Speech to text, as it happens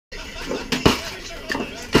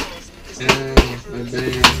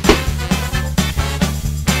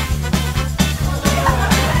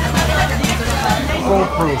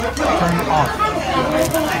GoPro, turn it off.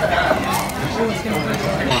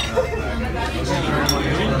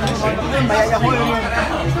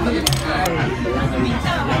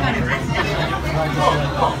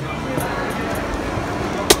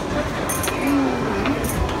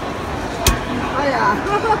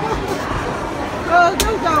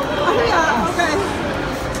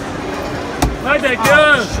 Nói được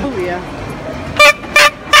chưa?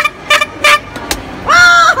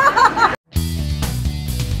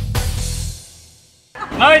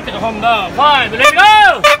 Nói từ hôm đó, phải, let's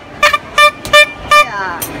go!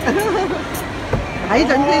 Thấy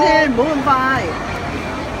chuẩn啲添，唔好咁快。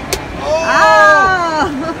啊！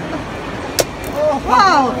哇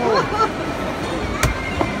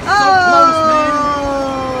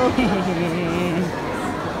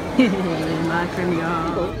！My friend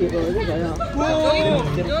y'all.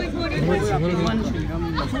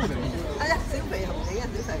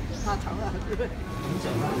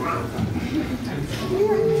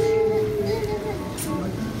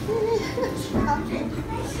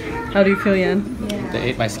 How do you feel, Yan? They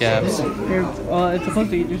ate my scabs. It's supposed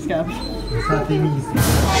to eat your scabs. It's not the easy.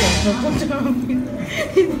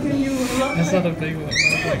 That's not a big one.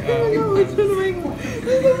 No, it's a big one.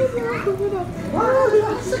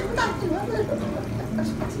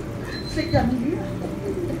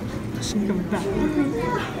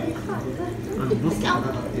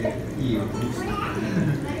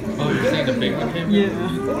 Oh, you're saying the big one came? Yeah,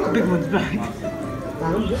 the big one's back.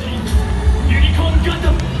 Unicorn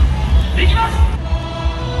Gundam!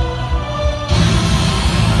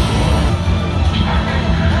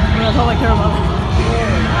 That's all I care about.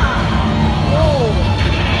 Whoa!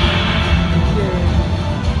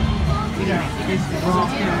 It's raw.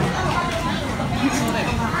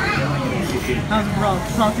 How's it raw?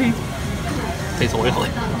 Salty? Tastes oily.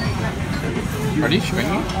 Are these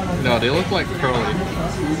stringy? No, they look like curly. I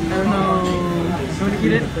don't know. You want to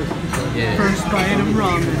eat it? Yeah. First bite of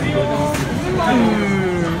ramen.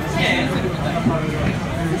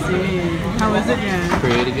 Let's see. How is it, yeah?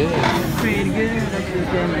 Pretty good. Pretty good. That's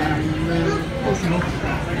good, man.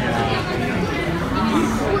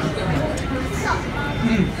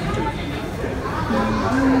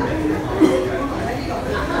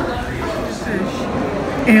 Fish.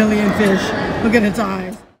 Alien fish. Look at its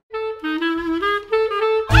eyes.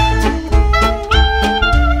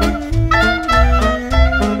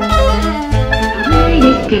 で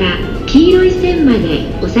すから黄色い線まで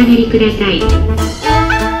お下がりください。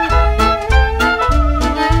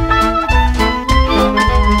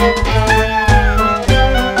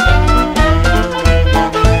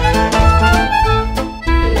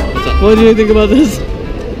What do you think about this?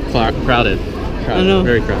 Crowded. I know.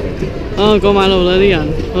 Very crowded. 過馬路啦啲人，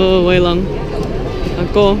威冷，阿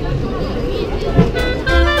哥。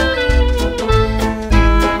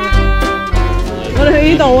我哋去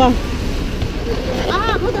呢度啊！啊！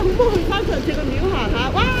佢哋好多去翻上次個廟行下，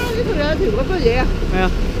哇！呢度有條咁嘅嘢啊！係啊，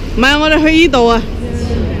唔係啊，我哋去呢度啊。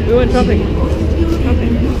We went shopping.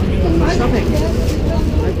 Shopping.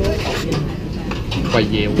 貴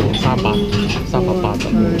嘢喎，380。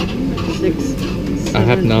6, I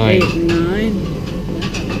have 9. 8, 9.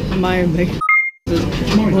 My big. 1,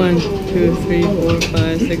 2, 3, 4,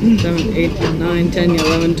 5, 6, 7, 8, 9, 10,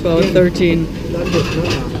 11, 12, 13.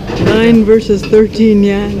 9 versus 13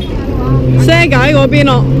 yen. Sega 嗰邊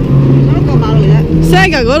咯。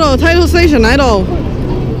Sega 嗰度 Title Station 喺度。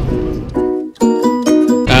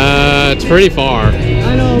It's pretty far.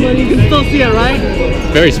 I know, but you can still see it, right?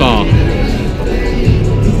 Very small.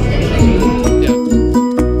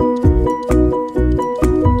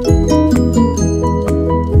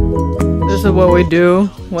 This is what we do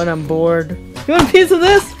when I'm bored. You want a piece of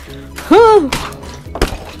this? Huh?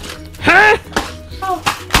 Huh?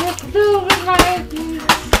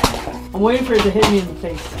 I'm waiting for it to hit me in the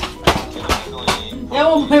face. Yeah,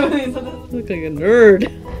 well, look like a nerd.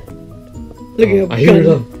 Look at him. I hear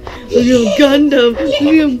them. Look at him, Gundam. Look at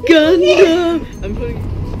him, Gundam. I'm putting.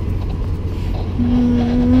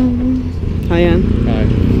 Hi, Ann. Hi.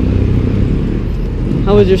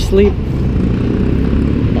 How was your sleep?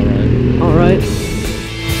 Alright. Alright.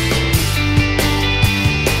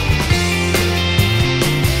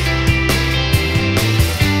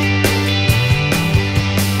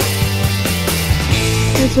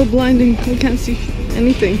 It's so blinding. I can't see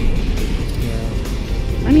anything.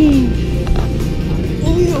 Yeah. I mean,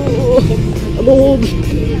 oh, I'm old.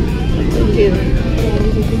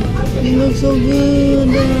 It looks so good.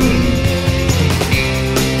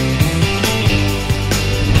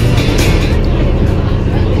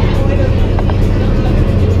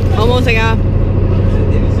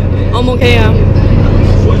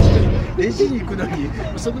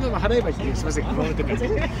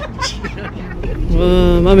 哇，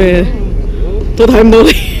媽咪都睇唔到你。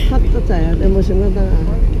黑得滯啊！你有冇閃燈啊？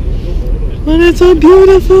 But it's so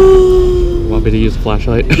beautiful. Want me to use a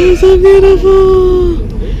flashlight? It's so beautiful.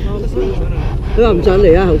 佢話唔上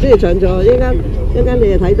嚟啊，頭先就上咗，一間你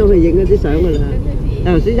就睇到佢影嗰啲相㗎啦。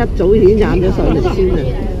頭先一早已經攬咗上嚟先啊！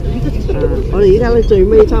我哋依家咧最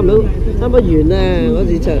尾差唔多完啦，我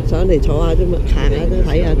哋就上嚟坐下啫嘛，行下都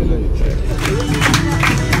睇下啫嘛。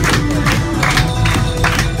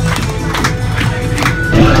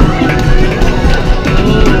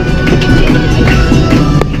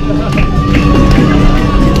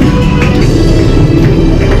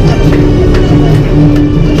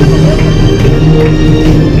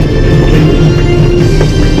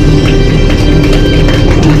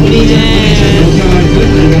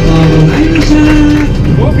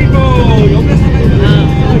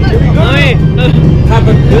Have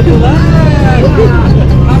a good life.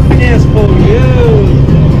 Happiness for you.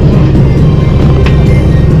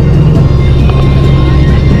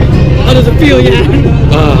 How does it feel, yeah?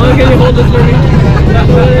 Oh, can you hold this for me?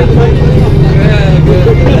 Yeah, good.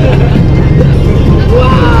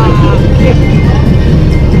 Wow!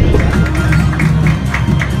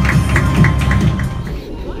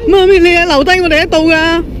 Mommy, 你係留低我哋喺度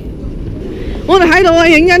㗎，我哋喺度啊，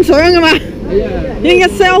影緊相㗎嘛。影個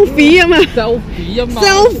selfie 啊嘛 Selfie 啊嘛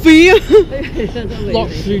 ，selfie 啊，落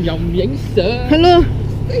船又唔影相。係咯，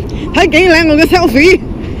睇幾靚我嘅 selfie，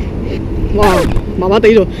 哇，麻麻地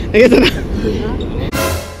咗，你一陣啊，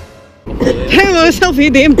睇下我嘅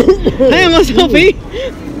selfie 點，睇下我 selfie，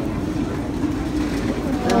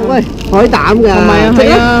 喂，海膽㗎，係咪啊？係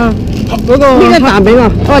啊，嗰個邊一啖俾我，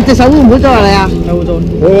喂，隻手會唔會多啊你啊？有咗，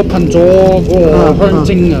我噴咗嗰個香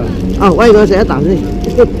精啊！啊，喂，我食一啖先。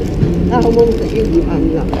啊，好唔好食啲魚啊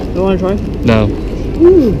？You want to try? No.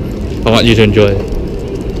 I want you to enjoy it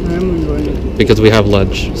I am enjoying it. because we have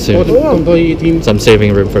lunch soon. 咁多嘢添。 So I'm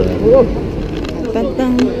saving room for that.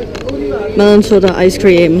 Melon soda ice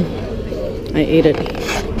cream. I ate it.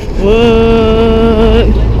 What?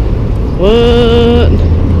 What?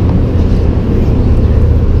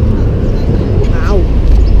 Wow.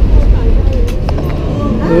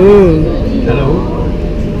 Ooh. Hello.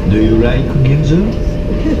 Do you like Ginza?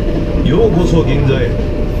 ようこそ銀座へ。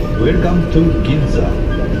Welcome to 銀座。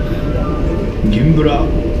銀ブラ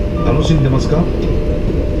楽しんでますか？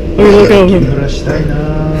 Oh, look 銀 over. ブラしたいな。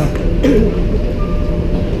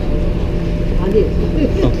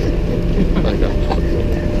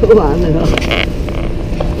 好玩啊！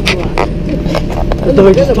 The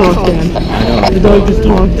dog just talked, Dan. The dog just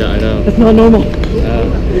talked. Yeah, I know. That's not normal.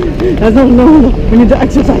 That's not normal. We need to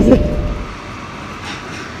exercise it.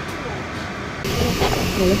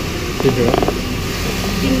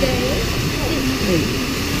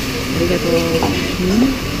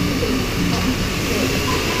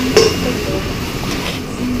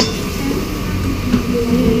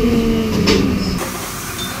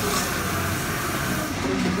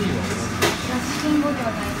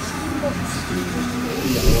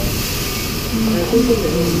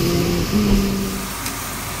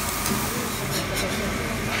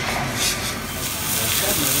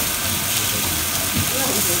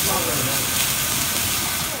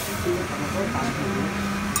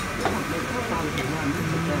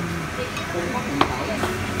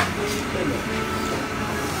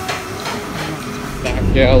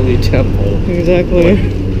 Galley Temple. Exactly.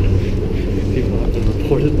 People have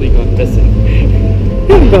reportedly gone missing.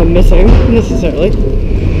 We haven't gone missing, necessarily.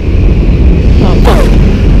 Oh, fuck.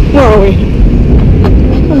 Where are we?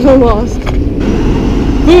 I'm so lost.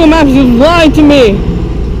 Google Maps just lied to me!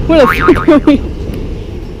 Where the fuck are we?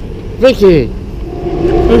 Vicky!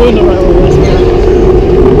 We're going the right way.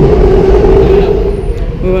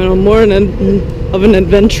 We went on more of an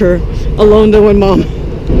adventure alone than with Mom.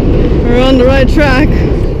 We're on the right track.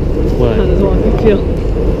 What? How does walking feel?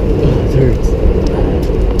 It hurts. I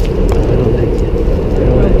don't like it. I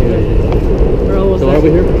don't want to do it. We're almost So there. are we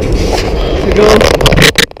here? To go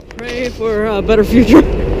pray for a better future. To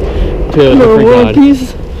the For free world God.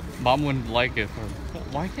 peace. Mom wouldn't like it.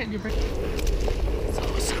 Why can't you bring... So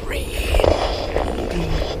serene.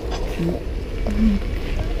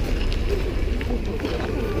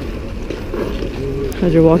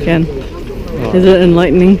 How'd your walk in? Is it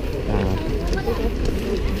enlightening?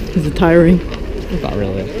 Is it tiring? Not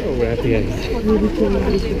really. We're at the end.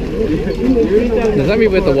 Does that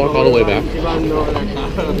mean we have to walk all the way back?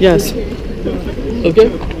 Yes. Okay.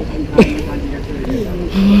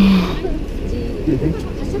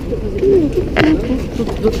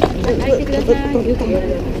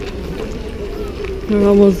 We're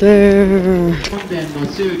almost there. 本編の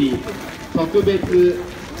修理特別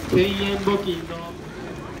No,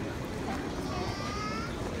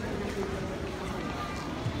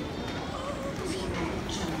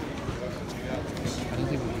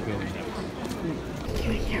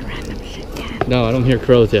 I don't hear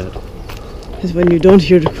crows yet. Because when you don't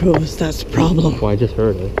hear the crows, that's the problem. Well, I just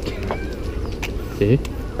heard it. See?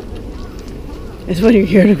 It's when you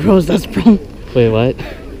hear the crows, that's the problem. Wait, what?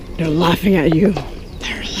 They're laughing at you.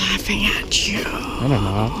 They're laughing at you. I don't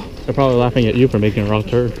know. They're probably laughing at you for making a wrong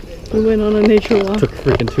turn. We went on a nature walk. Took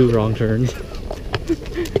freaking 2 wrong turns.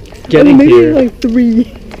 Maybe here. like 3.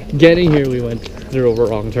 Getting here, we went through a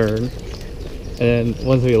wrong turn. And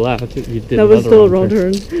once we left, we did That was still a wrong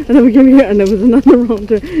turn. And then we came here and there was another wrong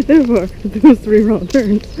turn. Therefore, there was 3 wrong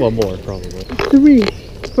turns. Well, more, probably. 3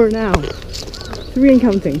 for now. 3 and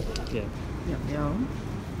counting. Yeah.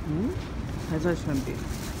 I just want to be.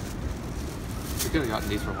 You could have gotten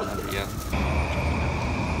these for 100 yen.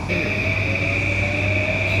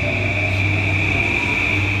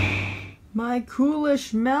 My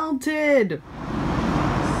coolish melted!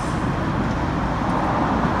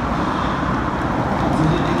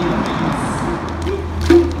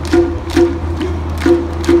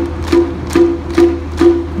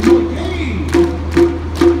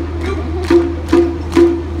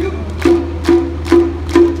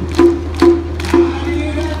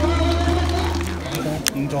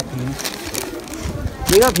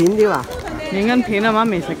 Những cái片啲啊，影緊片啊，媽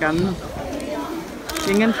咪食緊。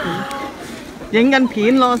影緊片。影緊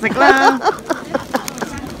片咯，食啦。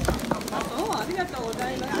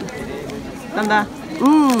得唔得？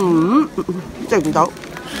食唔到。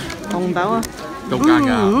紅豆啊，中間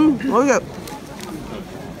㗎。好嘅。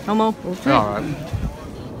好冇？Alright.